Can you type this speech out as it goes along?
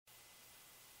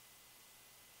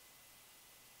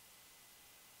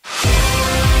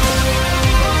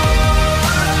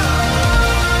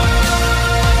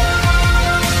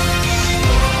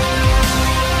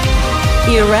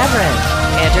Irreverent,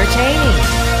 entertaining,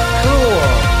 cool.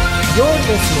 You're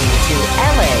listening to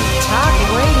LA Talk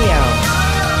Radio.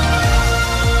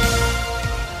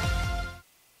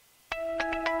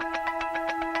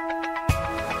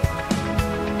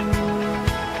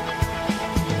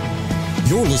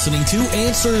 You're listening to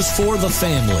Answers for the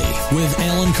Family with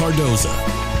allen-cardoza,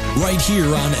 right here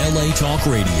on LA Talk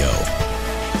Radio.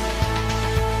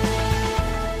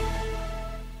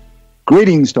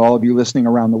 Greetings to all of you listening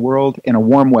around the world, and a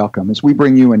warm welcome as we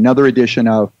bring you another edition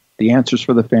of the Answers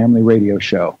for the Family radio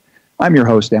show. I'm your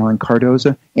host,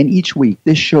 allen-cardoza, and each week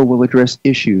this show will address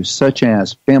issues such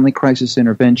as family crisis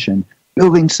intervention,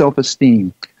 building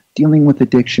self-esteem, dealing with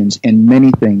addictions, and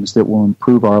many things that will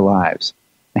improve our lives.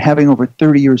 Having over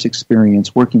 30 years'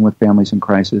 experience working with families in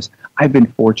crisis, I've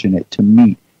been fortunate to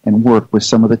meet and work with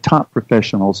some of the top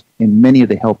professionals in many of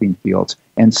the helping fields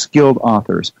and skilled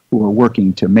authors who are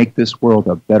working to make this world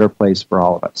a better place for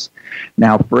all of us.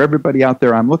 Now, for everybody out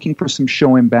there, I'm looking for some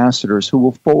show ambassadors who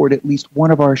will forward at least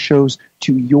one of our shows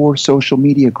to your social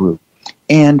media group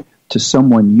and to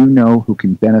someone you know who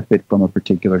can benefit from a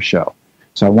particular show.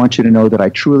 So I want you to know that I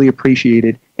truly appreciate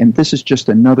it, and this is just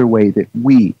another way that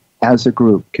we, as a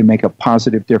group, can make a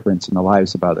positive difference in the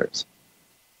lives of others.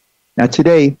 Now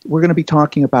today, we're going to be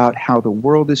talking about how the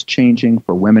world is changing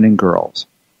for women and girls.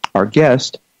 Our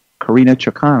guest, Carina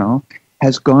Chocano,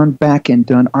 has gone back and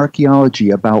done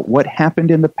archaeology about what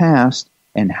happened in the past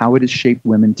and how it has shaped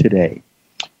women today.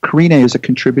 Carina is a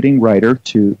contributing writer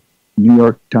to New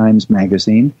York Times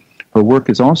Magazine. Her work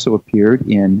has also appeared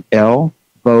in Elle,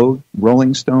 Vogue,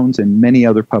 Rolling Stones, and many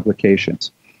other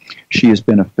publications. She has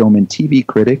been a film and TV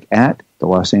critic at the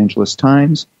Los Angeles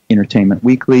Times, Entertainment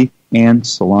Weekly, and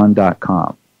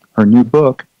Salon.com. Her new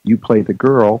book, You Play the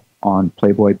Girl, on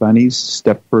Playboy Bunnies,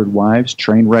 Stepford Wives,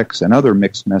 train wrecks, and other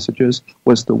mixed messages,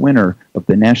 was the winner of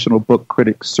the National Book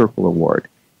Critics Circle Award.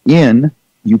 In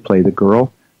You Play the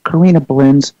Girl, Carina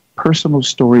blends personal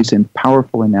stories and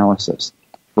powerful analysis,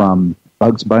 from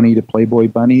Bugs Bunny to Playboy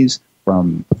Bunnies,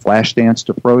 from Flashdance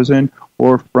to Frozen,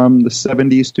 or from the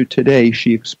 70s to today.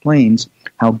 She explains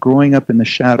how growing up in the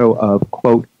shadow of,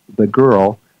 quote, the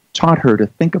girl, taught her to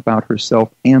think about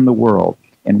herself and the world,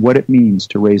 and what it means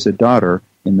to raise a daughter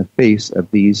in the face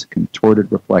of these contorted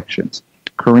reflections.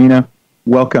 Carina,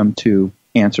 welcome to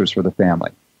Answers for the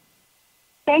Family.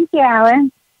 Thank you,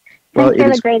 Alan. Thanks for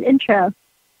the great intro.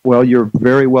 Well, you're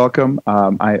very welcome.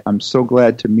 I'm so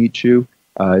glad to meet you.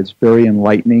 It's very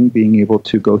enlightening being able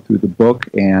to go through the book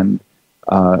and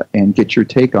get your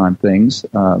take on things.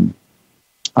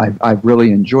 I've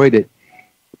really enjoyed it.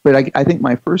 But I think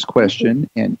my first question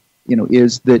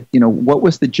is that, what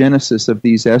was the genesis of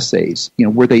these essays?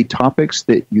 Were they topics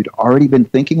that you'd already been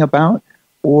thinking about,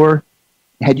 or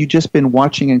had you just been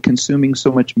watching and consuming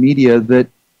so much media that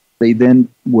they then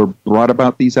were brought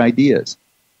about these ideas?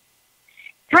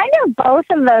 Kind of both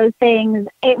of those things.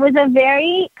 It was a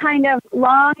very kind of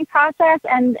long process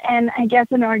and I guess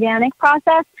an organic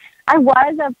process. I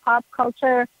was a pop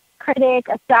culture critic,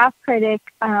 a staff critic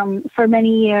for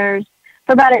many years,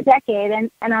 for about a decade,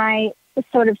 and I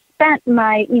sort of spent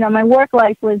my work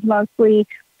life was mostly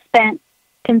spent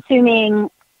consuming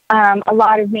a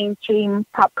lot of mainstream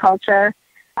pop culture.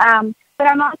 But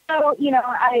I'm also,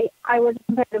 I was a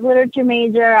comparative literature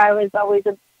major. I was always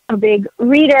a big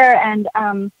reader, and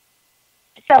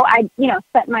so I,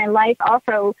 spent my life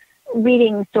also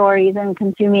reading stories and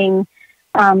consuming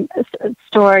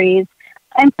stories.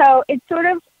 And so it sort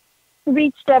of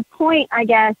reached a point, I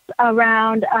guess,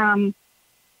 around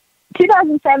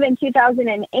 2007,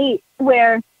 2008,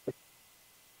 where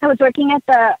I was working at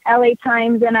the LA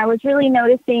Times, and I was really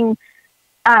noticing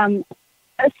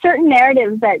certain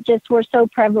narratives that just were so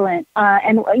prevalent,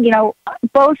 and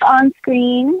both on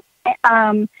screen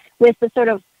with the sort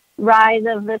of rise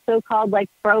of the so-called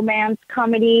bromance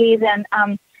comedies,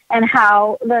 and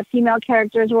how the female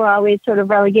characters were always sort of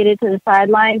relegated to the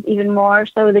sidelines, even more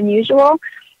so than usual,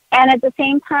 and at the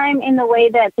same time in the way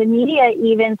that the media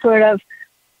even sort of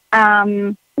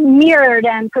mirrored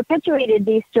and perpetuated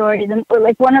these stories. And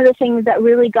one of the things that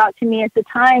really got to me at the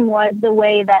time was the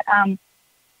way that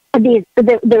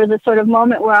there was a sort of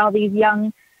moment where all these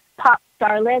young pop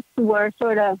starlets were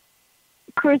sort of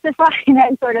crucified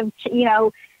and sort of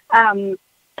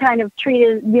kind of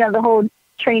treated the whole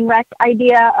train wreck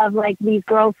idea of these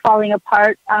girls falling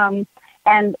apart and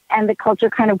the culture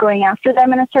kind of going after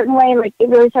them in a certain way. It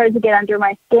really started to get under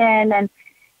my skin, and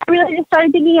I really just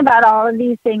started thinking about all of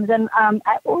these things. And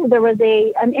there was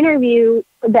an interview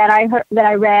that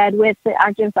I read with the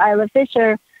actress Isla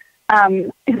Fisher,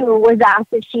 who was asked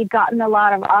if she'd gotten a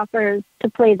lot of offers to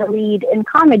play the lead in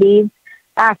comedies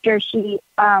after she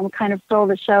kind of stole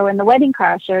the show in The Wedding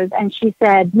Crashers, and she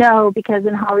said, no, because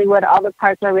in Hollywood all the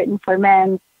parts are written for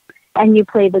men and you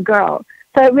play the girl.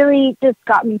 So it really just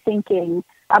got me thinking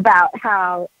about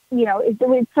how,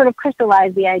 it sort of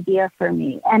crystallized the idea for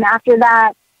me. And after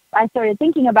that, I started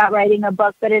thinking about writing a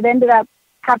book, but it ended up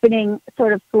happening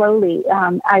sort of slowly.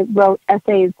 I wrote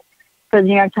essays for the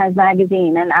New York Times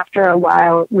Magazine, and after a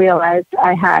while realized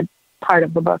I had part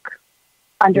of the book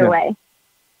underway.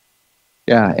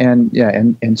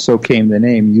 And so came the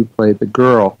name. You played the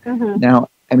girl. Mm-hmm. Now,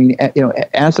 I mean,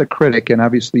 as a critic, and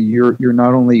obviously you're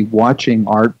not only watching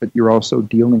art, but you're also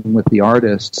dealing with the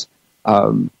artists.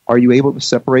 Are you able to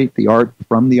separate the art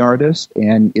from the artist?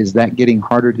 And is that getting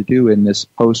harder to do in this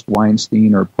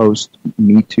post-Weinstein or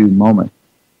post-Me Too moment?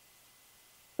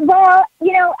 Well,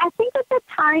 I think at the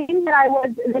time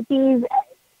that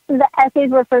the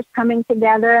essays were first coming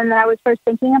together and that I was first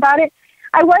thinking about it,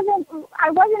 I wasn't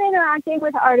interacting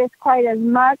with artists quite as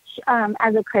much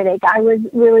as a critic. I was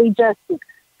really just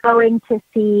going to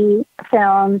see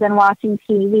films and watching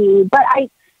TV. But I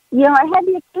had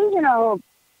the occasional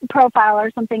profile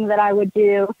or something that I would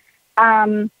do,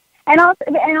 and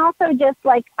also just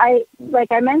like I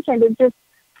mentioned, it just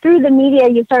through the media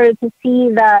you started to see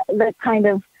the kind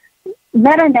of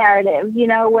meta narrative,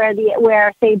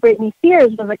 where say Britney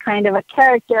Spears was a kind of a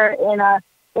character in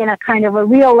a kind of a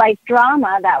real life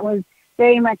drama that was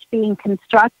very much being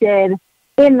constructed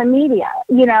in the media,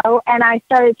 and I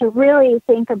started to really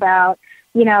think about,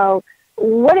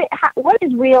 what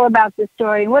is real about the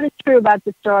story and what is true about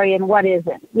the story and what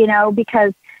isn't,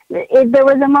 because there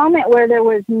was a moment where there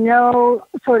was no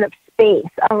sort of space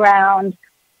around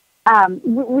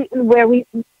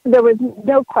there was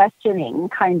no questioning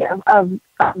kind of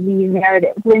these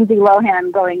narratives. Lindsay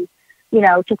Lohan going,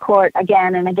 to court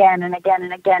again and again and again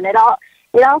and again. It all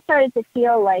started to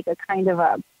feel like a kind of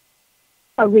a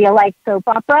real life soap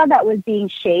opera that was being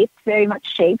very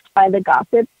much shaped by the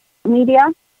gossip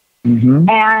media. Mm-hmm.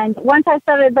 And once I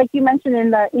started, like you mentioned in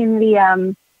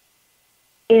the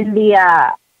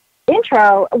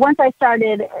intro, once I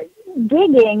started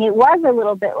digging, it was a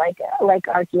little bit like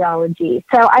archaeology.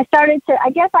 So I started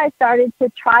to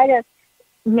try to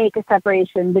make a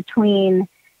separation between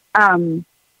the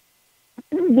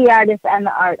artist and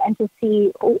the art, and to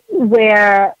see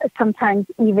where sometimes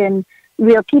even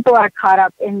real people are caught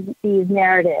up in these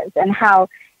narratives, and how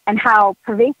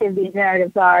pervasive these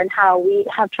narratives are, and how we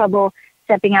have trouble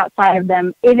stepping outside of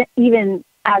them, even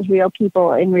as real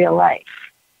people in real life.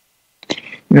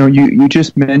 You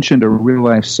just mentioned a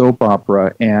real-life soap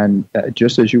opera, and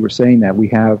just as you were saying that, we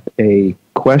have a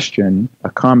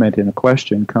comment and a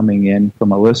question coming in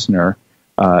from a listener,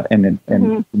 and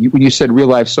when you said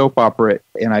real-life soap opera,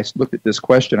 and I looked at this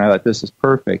question, I thought, this is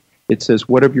perfect. It says,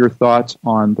 what are your thoughts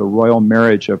on the royal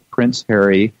marriage of Prince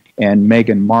Harry and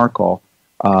Meghan Markle?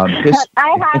 I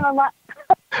have a lot.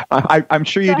 I'm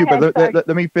sure you do, but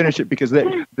let me finish it, because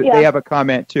they have a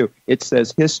comment too. It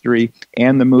says, history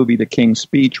and the movie The King's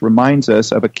Speech reminds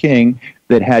us of a king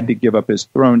that had to give up his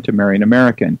throne to marry an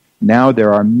American. Now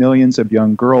there are millions of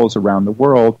young girls around the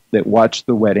world that watched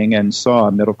the wedding and saw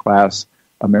a middle-class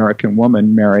American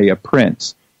woman marry a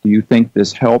prince. Do you think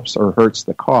this helps or hurts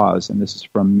the cause? And this is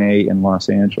from May in Los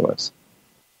Angeles.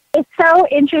 It's so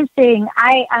interesting.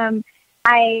 I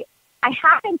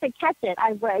happened to catch it.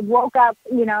 I woke up,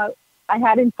 I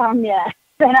had insomnia.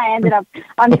 Then I ended up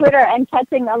on Twitter and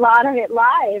catching a lot of it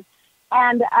live.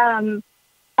 And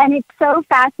it's so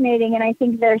fascinating. And I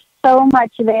think there's so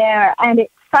much there. And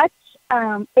it's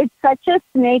such a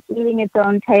snake eating its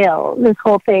own tail, this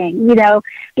whole thing,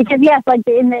 because yes, like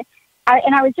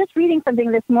I was just reading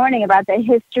something this morning about the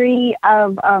history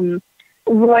of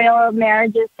royal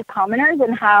marriages to commoners,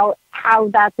 and how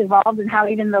that's evolved, and how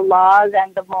even the laws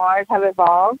and the mores have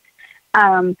evolved.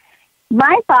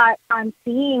 My thought on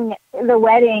seeing the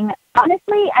wedding,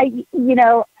 honestly,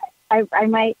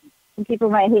 people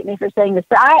might hate me for saying this,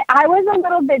 but I was a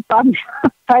little bit bummed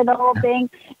by the whole thing.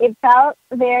 It felt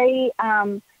very,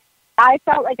 I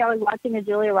felt like I was watching a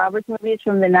Julia Roberts movie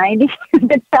from the 90s.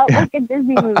 It felt like a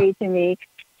Disney movie to me.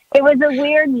 It was a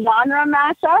weird genre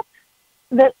mashup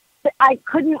that I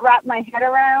couldn't wrap my head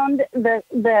around,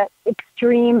 the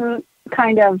extreme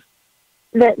kind of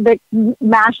the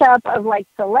mashup of like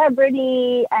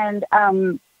celebrity and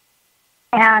the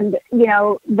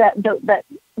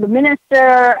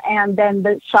minister, and then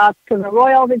the shots to the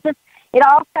royals. It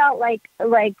all felt like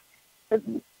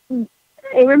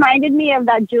it reminded me of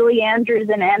that Julie Andrews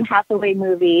and Anne Hathaway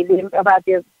movie about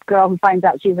the girl who finds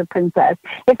out she's a princess.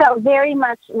 It felt very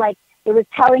much like it was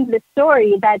telling the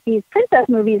story that these princess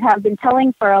movies have been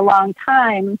telling for a long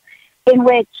time, in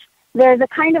which there's a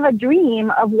kind of a dream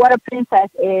of what a princess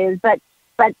is, but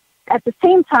at the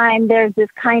same time, there's this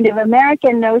kind of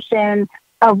American notion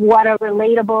of what a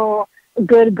relatable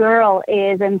good girl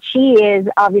is, and she is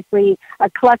obviously a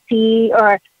klutzy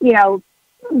or,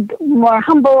 more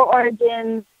humble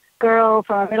origins girl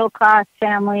from a middle-class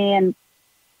family, and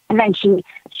then she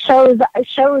shows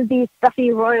these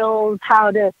stuffy royals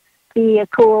how to be a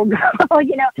cool girl.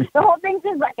 The whole thing's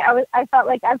just like, I felt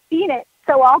like I've seen it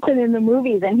so often in the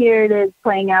movies, and here it is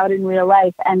playing out in real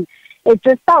life, and it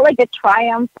just felt like a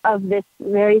triumph of this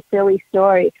very silly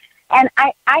story. And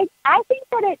I think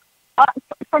that it,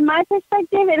 from my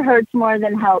perspective, it hurts more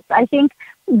than helps. I think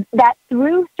that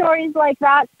through stories like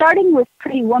that, starting with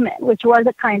Pretty Woman, which was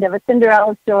a kind of a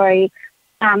Cinderella story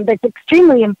that's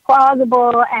extremely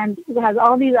implausible and has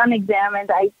all these unexamined,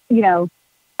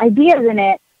 ideas in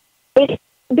it, it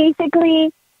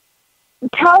basically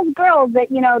tells girls that,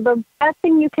 the best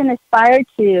thing you can aspire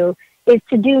to is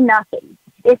to do nothing.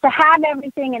 Is to have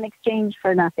everything in exchange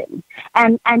for nothing,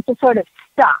 and to sort of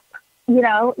stop,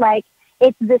 like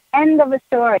it's this end of a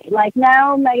story. Like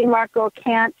now Meghan Markle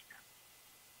can't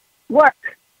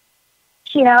work,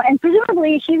 and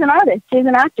presumably she's an artist, she's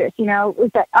an actress,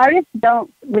 that artists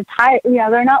don't retire,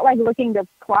 they're not like looking to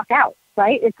clock out,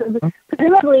 right?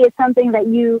 Presumably it's something that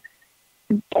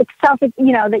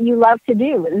that you love to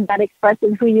do, and that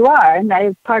expresses who you are, and that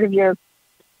is part of your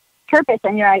purpose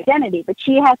and your identity. But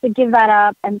she has to give that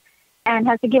up and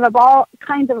has to give up all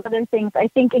kinds of other things, I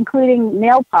think, including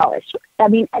nail polish. I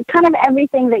mean, kind of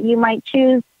everything that you might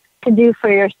choose to do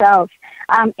for yourself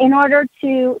in order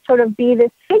to sort of be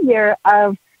this figure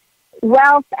of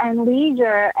wealth and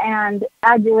leisure and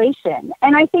adulation.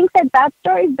 And I think that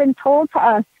story's been told to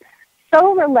us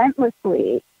so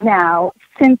relentlessly now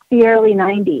since the early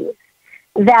 90s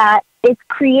that it's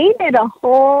created a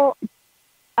whole,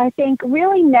 I think,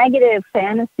 really negative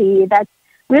fantasy that's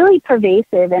really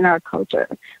pervasive in our culture,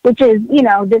 which is,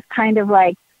 this kind of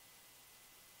like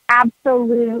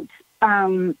absolute,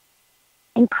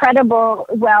 incredible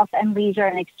wealth and leisure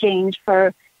in exchange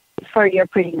for your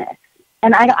prettiness.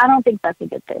 And I don't think that's a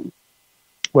good thing.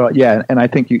 Well, yeah, and I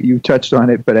think you touched on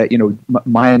it, but,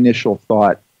 my initial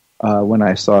thought when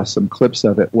I saw some clips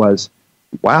of it was,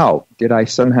 wow, did I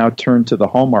somehow turn to the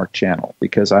Hallmark Channel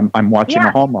because I'm watching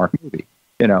a Hallmark movie?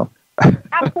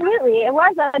 Absolutely. It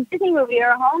was a Disney movie or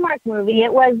a Hallmark movie.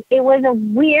 It was a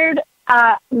weird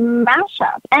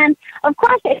mashup. And of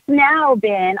course it's now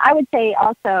been, I would say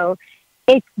also,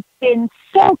 it's been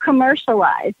so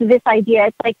commercialized, this idea.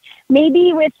 It's like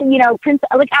maybe with, Prince,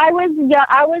 like I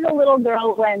was a little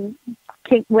girl when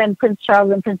Prince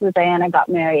Charles and Princess Diana got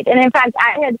married. And in fact,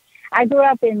 I grew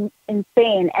up in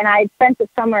Spain, and I spent the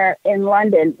summer in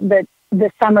London, the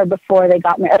summer before they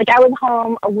got married. Like I was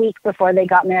home a week before they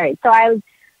got married. So I was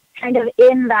kind of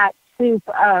in that soup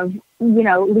of,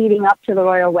 leading up to the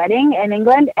royal wedding in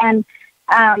England. And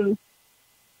I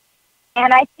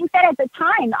think that at the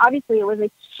time, obviously it was a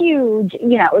huge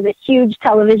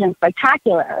television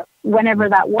spectacular whenever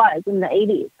that was in the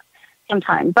 80s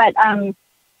sometime. But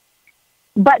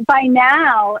by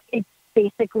now it's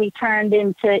basically turned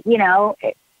into,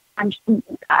 I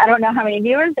don't know how many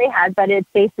viewers they had, but it's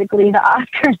basically the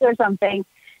Oscars or something.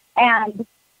 And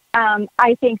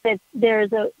I think that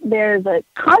there's a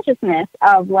consciousness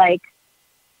of like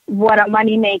what a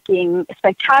money-making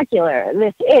spectacular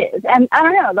this is. And I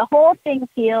don't know, the whole thing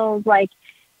feels like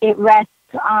it rests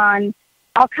on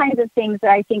all kinds of things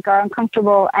that I think are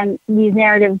uncomfortable, and these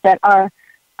narratives that are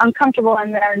uncomfortable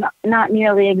and that are not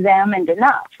nearly examined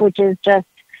enough, which is just,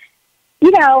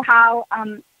 how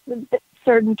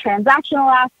certain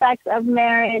transactional aspects of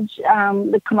marriage,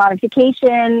 the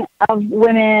commodification of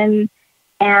women,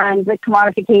 and the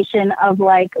commodification of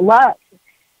like love.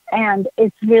 And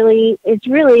it's really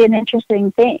an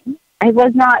interesting thing. I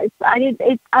was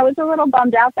a little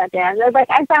bummed out that day. I was like,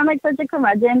 I sound like such a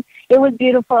curmudgeon. It was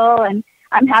beautiful, and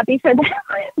I'm happy for them.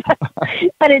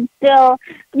 but it's still,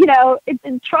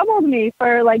 it troubled me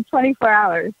for like 24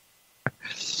 hours.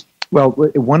 Well,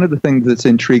 one of the things that's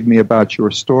intrigued me about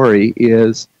your story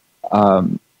is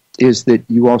that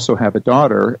you also have a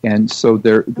daughter, and so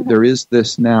there is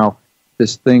this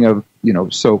thing of,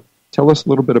 so tell us a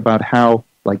little bit about how,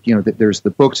 like, that there's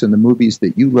the books and the movies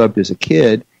that you loved as a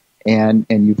kid, and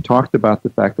you've talked about the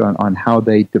fact on how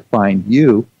they define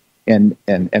you, and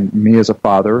me as a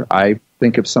father, I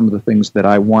think of some of the things that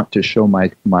I want to show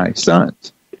my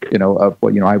sons.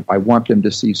 I want them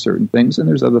to see certain things, and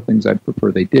there's other things I'd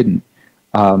prefer they didn't.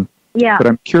 But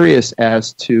I'm curious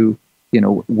as to,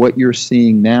 what you're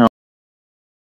seeing now